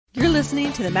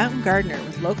listening to The Mountain Gardener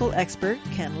with local expert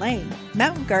Ken Lane.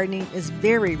 Mountain gardening is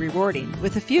very rewarding,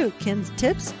 with a few Ken's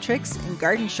tips, tricks, and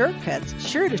garden shortcuts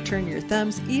sure to turn your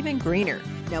thumbs even greener.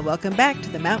 Now welcome back to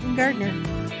The Mountain Gardener.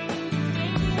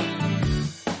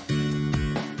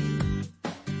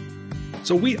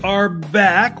 So we are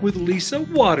back with Lisa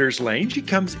Waters-Lane. She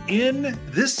comes in.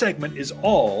 This segment is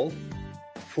all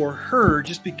for her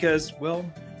just because, well,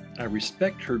 I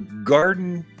respect her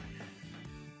garden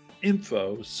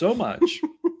info so much.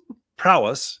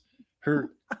 Prowess.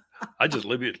 I just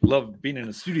love being in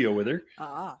a studio with her.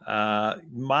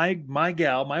 My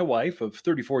gal, my wife of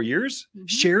 34 years,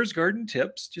 shares garden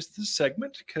tips, just this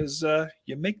segment, because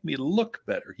you make me look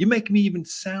better. You make me even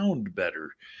sound better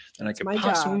than I could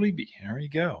possibly be. There you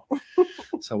go.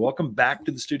 So welcome back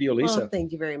to the studio, Lisa. Well,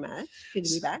 thank you very much. Good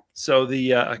to be back. So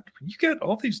you got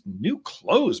all these new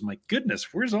clothes. My goodness,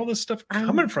 where's all this stuff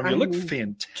coming from? You look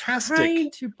fantastic. I'm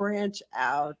trying to branch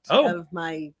out of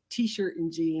my t-shirt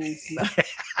and jeans.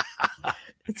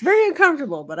 It's very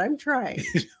uncomfortable, but I'm trying.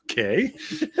 Okay.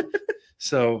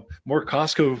 So more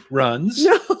Costco runs.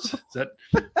 No. Is that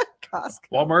Costco?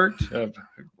 Walmart?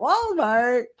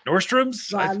 Walmart. Nordstrom's?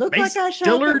 Do I look like I shop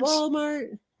at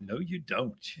Walmart? No, you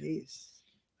don't. Jeez.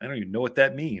 I don't even know what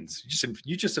that means.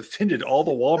 You just offended all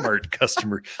the Walmart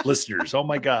customer listeners. Oh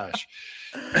my gosh.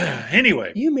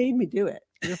 Anyway. You made me do it.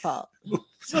 Your fault.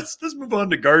 Let's move on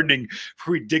to gardening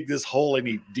before we dig this hole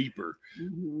any deeper.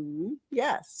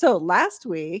 Yes. So last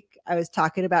week I was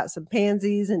talking about some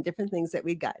pansies and different things that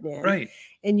we'd gotten in. Right.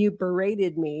 And you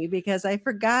berated me because I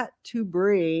forgot to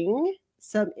bring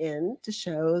some in to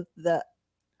show the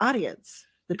audience.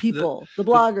 The people, the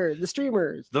blogger, the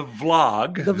streamers, the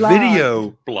vlog,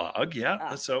 video blog.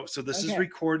 Yeah. So this is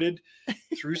recorded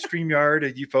through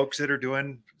StreamYard. You folks that are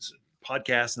doing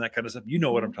podcasts and that kind of stuff, you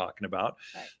know what I'm talking about.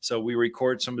 Right. So we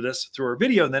record some of this through our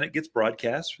video, and then it gets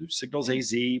broadcast through Signals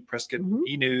AZ, Prescott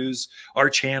E-News, our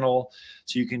channel.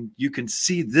 So you can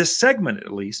see this segment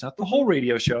at least, not the whole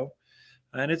radio show.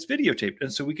 And it's videotaped.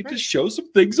 And so we get to show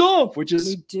some things off, which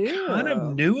is kind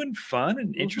of new and fun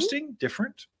and interesting,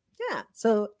 different. Yeah.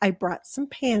 So I brought some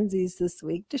pansies this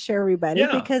week to share everybody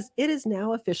because it is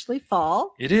now officially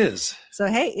fall. It is. So,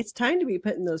 hey, it's time to be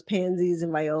putting those pansies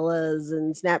and violas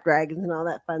and snapdragons and all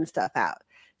that fun stuff out.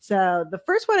 So the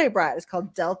first one I brought is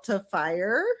called Delta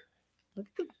Fire.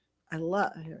 I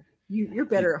love here. You're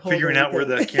better at figuring out where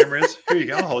the camera is. Here you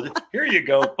go. I'll hold it. Here you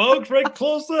go, folks. Right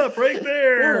close up, right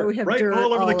there. Right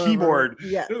all over the keyboard.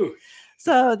 Yeah.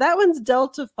 So that one's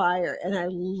Delta Fire, and I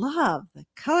love the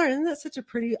color. Isn't that such a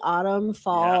pretty autumn,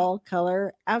 fall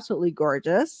color? Absolutely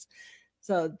gorgeous.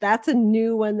 So that's a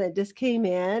new one that just came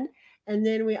in. And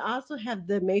then we also have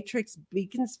the Matrix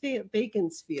Beaconsfield.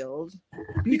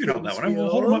 You can hold that one. We'll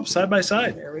hold them up side by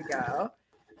side. There we go.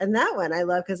 And that one I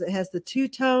love because it has the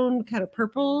two-tone kind of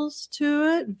purples to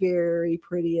it. Very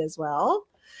pretty as well.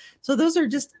 So those are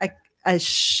just a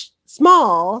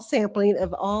small sampling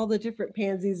of all the different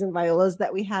pansies and violas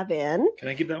that we have in. Can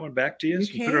I give that one back to you?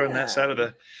 So you put it on that side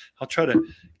of I'll try to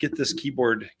get this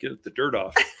keyboard, get the dirt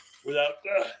off without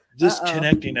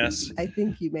disconnecting us. I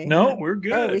think you may. No, we're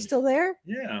good. Oh, are we still there?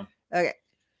 Yeah. Okay.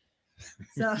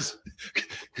 So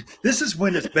this is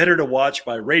when it's better to watch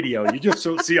by radio. You just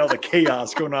don't see all the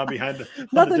chaos going on behind the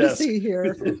Nothing desk. To see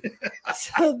here.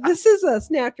 So this is a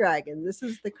Snapdragon. This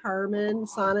is the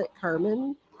Sonnet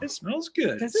Carmen. It smells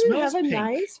good. Doesn't it have a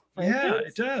nice fragrance? Yeah,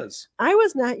 it does. I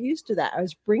was not used to that. I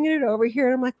was bringing it over here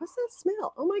and I'm like, what's that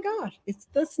smell? Oh my gosh, it's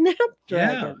the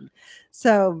Snapdragon. Yeah.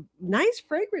 So nice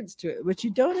fragrance to it, which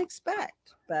you don't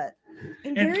expect, but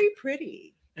and very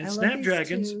pretty. And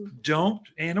Snapdragons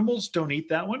animals don't eat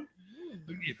that one.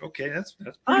 Okay, that's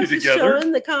pretty together.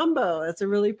 Showing the combo. That's a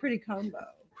really pretty combo.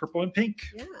 Purple and pink.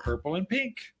 Yeah. Purple and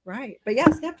pink. Right. But yeah,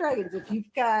 Snapdragons, if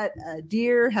you've got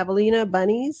deer, javelina,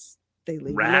 bunnies, they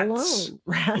leave them alone.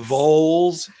 Rats.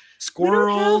 Voles,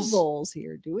 squirrels. We don't have voles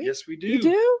here, do we? Yes, we do. You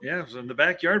do? Yeah, so in the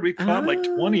backyard, we caught like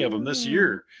 20 of them this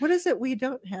year. What is it we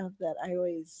don't have that I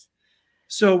always...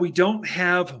 So we don't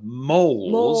have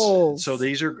moles. So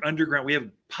these are underground. We have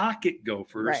pocket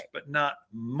gophers, but not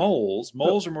moles.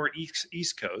 Moles are more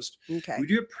East Coast. Okay. We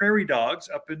do have prairie dogs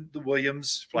up in the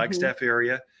Williams, Flagstaff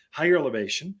area, higher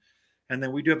elevation. And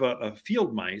then we do have a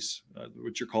field mice,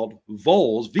 which are called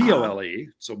voles, V-O-L-E.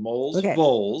 So moles,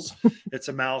 voles. It's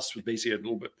a mouse with basically a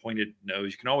little bit pointed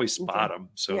nose. You can always spot them.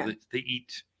 So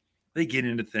they get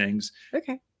into things.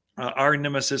 Okay. Our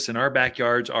nemesis in our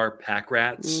backyards are pack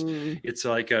rats. It's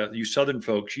like you southern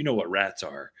folks, you know what rats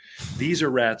are. These are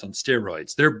rats on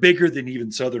steroids. They're bigger than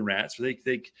even southern rats. They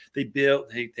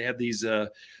have these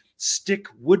stick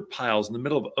wood piles in the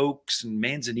middle of oaks and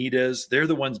manzanitas. They're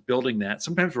the ones building that.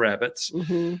 Sometimes rabbits.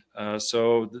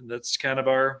 So that's kind of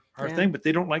our thing. But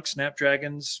they don't like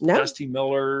snapdragons, dusty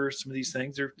miller, some of these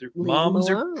things. Their moms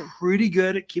are pretty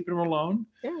good at keeping them alone.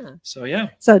 Yeah.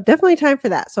 So definitely time for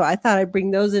that. So I thought I'd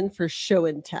bring those in for show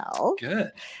and tell.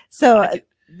 Good. So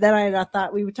then I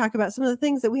thought we would talk about some of the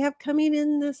things that we have coming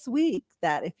in this week,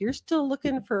 that if you're still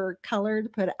looking for color to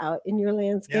put out in your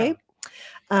landscape,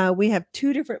 we have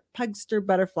 2 different Pugster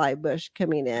butterfly bush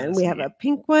coming in. That's we have neat. a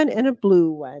pink one and a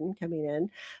blue one coming in.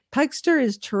 Pugster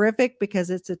is terrific because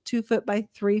it's a 2 foot by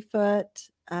 3 foot.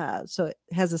 So it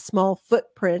has a small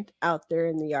footprint out there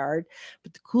in the yard.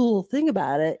 But the cool thing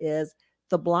about it is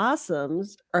the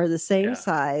blossoms are the same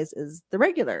size as the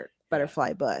regular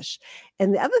butterfly bush.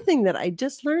 And the other thing that I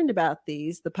just learned about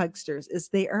the Pugsters, is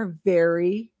they are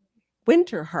very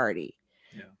winter hardy.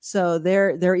 Yeah. So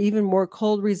they're even more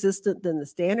cold resistant than the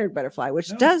standard butterfly,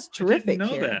 which does terrific. I didn't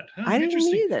know here. that. Huh, I didn't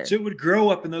either. So it would grow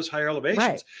up in those higher elevations.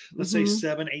 Right. Let's say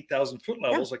 7,000-8,000 foot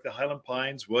levels, like the Highland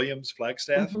Pines, Williams,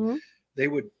 Flagstaff. They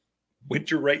would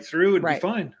winter right through and be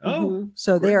fine.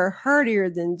 So they are hardier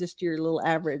than just your little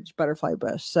average butterfly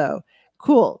bush. So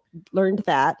cool. Learned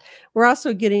that. We're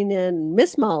also getting in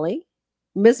Miss Molly,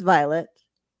 Miss Violet,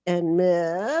 and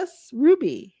Miss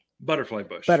Ruby. Butterfly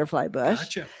bush.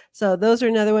 Gotcha. So those are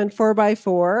another one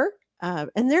 4x4. And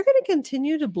they're going to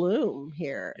continue to bloom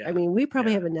here. I mean, we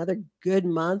probably have another good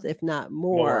month, if not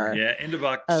more. Yeah, end of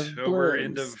October,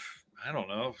 end of, I don't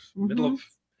know, middle of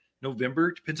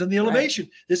November. Depends on the elevation.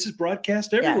 This is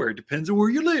broadcast everywhere. Depends on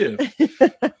where you live.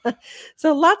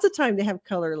 So lots of time to have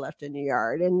color left in your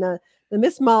yard. And the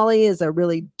Miss Molly is a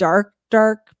really dark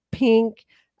pink.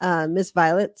 Miss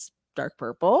Violet's dark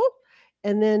purple.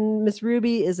 And then Miss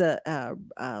Ruby is a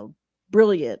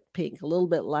brilliant pink, a little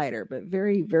bit lighter, but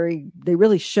very, very, they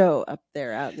really show up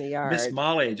there out in the yard. Miss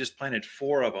Molly just planted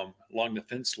 4 of them along the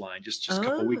fence line just a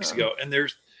couple weeks ago. And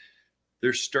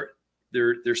they're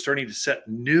starting to set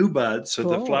new buds. So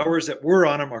the flowers that were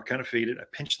on them are kind of faded. I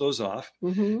pinched those off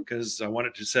because I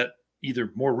wanted to set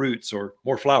either more roots or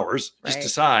more flowers. Just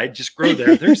decide, just grow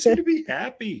there. They seem to be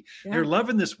happy. They're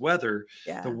loving this weather.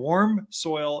 The warm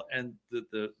soil and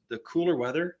the cooler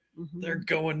weather, they're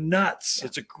going nuts.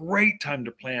 It's a great time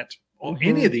to plant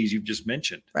any of these you've just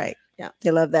mentioned. Right. Yeah. They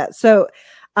love that. So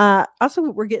also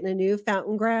we're getting a new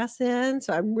fountain grass in.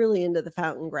 So I'm really into the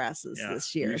fountain grasses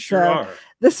this year. You sure are.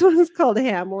 This one's called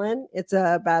Hamlin. It's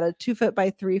about a 2 foot by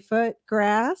 3 foot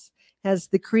grass. Has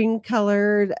the cream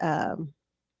colored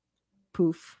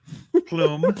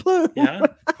plume. Yeah,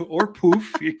 or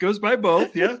poof. It goes by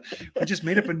both. Yeah, we just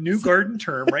made up a new garden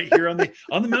term right here on the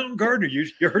Mountain Gardener.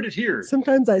 You heard it here.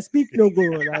 Sometimes I speak no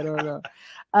good. I don't know.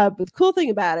 But the cool thing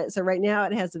about it, so right now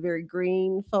it has a very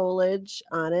green foliage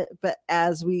on it, but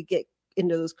as we get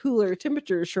into those cooler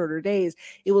temperatures, shorter days,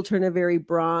 it will turn a very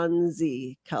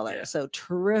bronzy color. So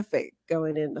terrific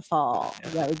going into fall.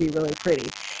 That would be really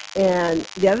pretty. And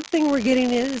the other thing we're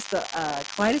getting is the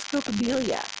kaleidoscope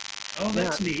Abelia. Oh,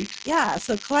 that's neat. Yeah.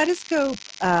 So kaleidoscope,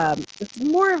 it's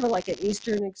more of like an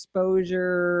Eastern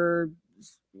exposure,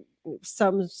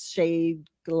 some shade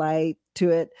light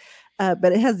to it.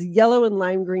 But it has yellow and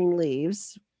lime green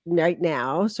leaves right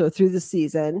now. So through the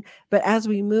season, but as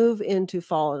we move into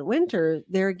fall and winter,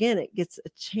 there again, it gets a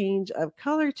change of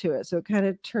color to it. So it kind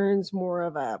of turns more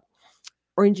of a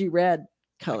orangey red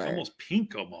color. Like almost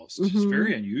pink almost. It's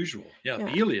very unusual.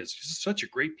 Abelia is just such a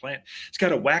great plant. It's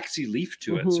got a waxy leaf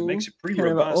to it, so it makes it pretty kind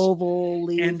robust. Of an oval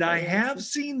leaf. And I have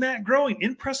seen that growing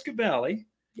in Prescott Valley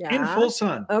in full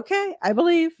sun. Okay, I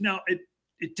believe. Now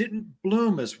it didn't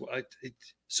bloom as well.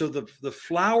 So the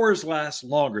flowers last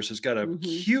longer. So it's got a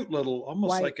cute little,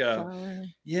 almost white like a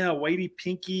flower. Whitey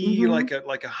pinky, like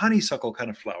a honeysuckle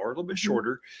kind of flower, a little bit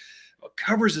shorter.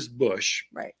 Covers this bush.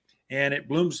 Right. And it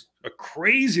blooms a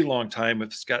crazy long time if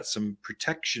it's got some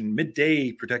protection,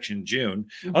 midday protection in June.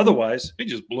 Otherwise, it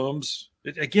just blooms.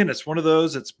 Again, it's one of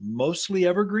those that's mostly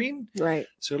evergreen. Right.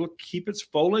 So it'll keep its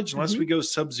foliage unless we go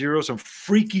sub-zero, some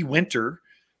freaky winter,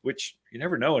 which you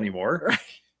never know anymore. Right.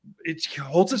 It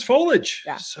holds its foliage.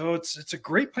 Yeah. So it's a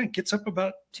great plant. Gets up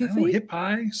about 2 feet, hip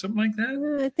high, something like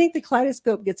that. I think the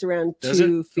kaleidoscope gets around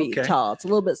 2 feet tall. It's a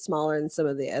little bit smaller than some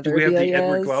of the other. Do we have Abelias. the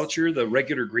Edward Gloucher, the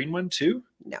regular green one too?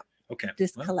 No. Okay.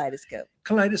 Just kaleidoscope.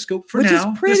 Kaleidoscope for Which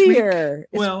now. Is prettier.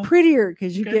 It's prettier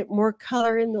because you get more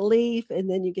color in the leaf, and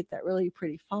then you get that really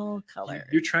pretty fall color.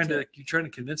 You're trying to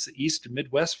convince the East and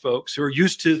Midwest folks who are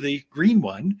used to the green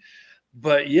one.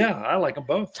 But yeah, I like them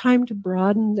both. Time to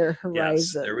broaden their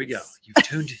horizons. Yes, there we go.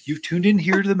 You've tuned in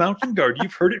here to the Mountain Garden.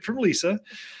 You've heard it from Lisa.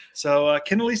 So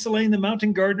Ken and Lisa Lane, the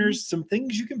Mountain Gardeners, some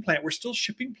things you can plant. We're still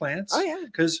shipping plants. Oh yeah.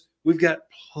 Because We've got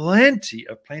plenty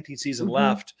of planting season Mhm.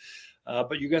 left.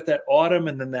 But you got that autumn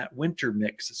and then that winter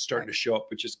mix that's starting to show up,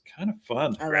 which is kind of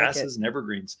fun. I like Grasses it. and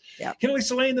evergreens. Yep. Ken and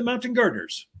Lisa Lane, the Mountain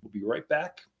Gardeners. We'll be right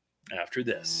back after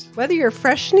this. Whether you're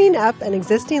freshening up an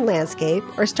existing landscape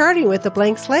or starting with a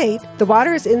blank slate, the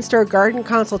Waters In-Store Garden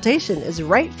Consultation is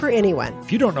right for anyone.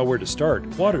 If you don't know where to start,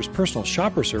 Waters' personal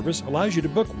shopper service allows you to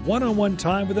book one-on-one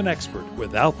time with an expert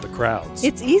without the crowds.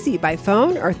 It's easy by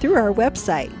phone or through our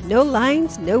website. No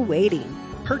lines, no waiting.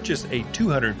 Purchase a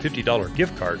 $250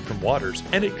 gift card from Waters,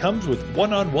 and it comes with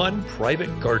one-on-one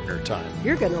private gardener time.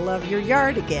 You're going to love your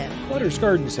yard again. Waters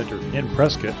Garden Center in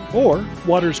Prescott or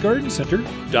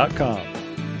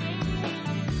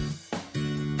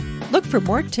watersgardencenter.com. Look for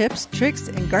more tips, tricks,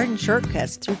 and garden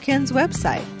shortcuts through Ken's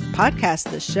website.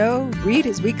 Podcast the show, read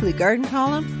his weekly garden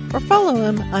column, or follow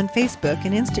him on Facebook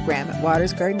and Instagram at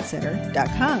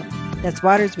watersgardencenter.com. That's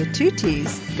Waters with 2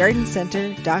 T's,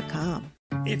 gardencenter.com.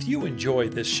 If you enjoy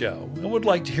this show and would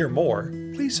like to hear more,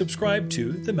 please subscribe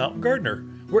to The Mountain Gardener,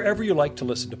 wherever you like to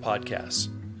listen to podcasts.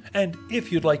 And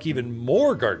if you'd like even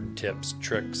more garden tips,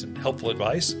 tricks, and helpful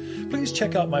advice, please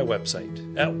check out my website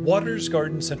at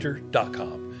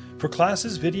watersgardencenter.com for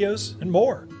classes, videos, and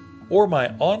more, or my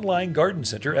online garden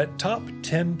center at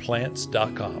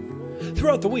top10plants.com.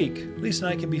 Throughout the week, Lisa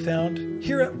and I can be found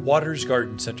here at Waters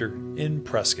Garden Center in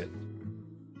Prescott.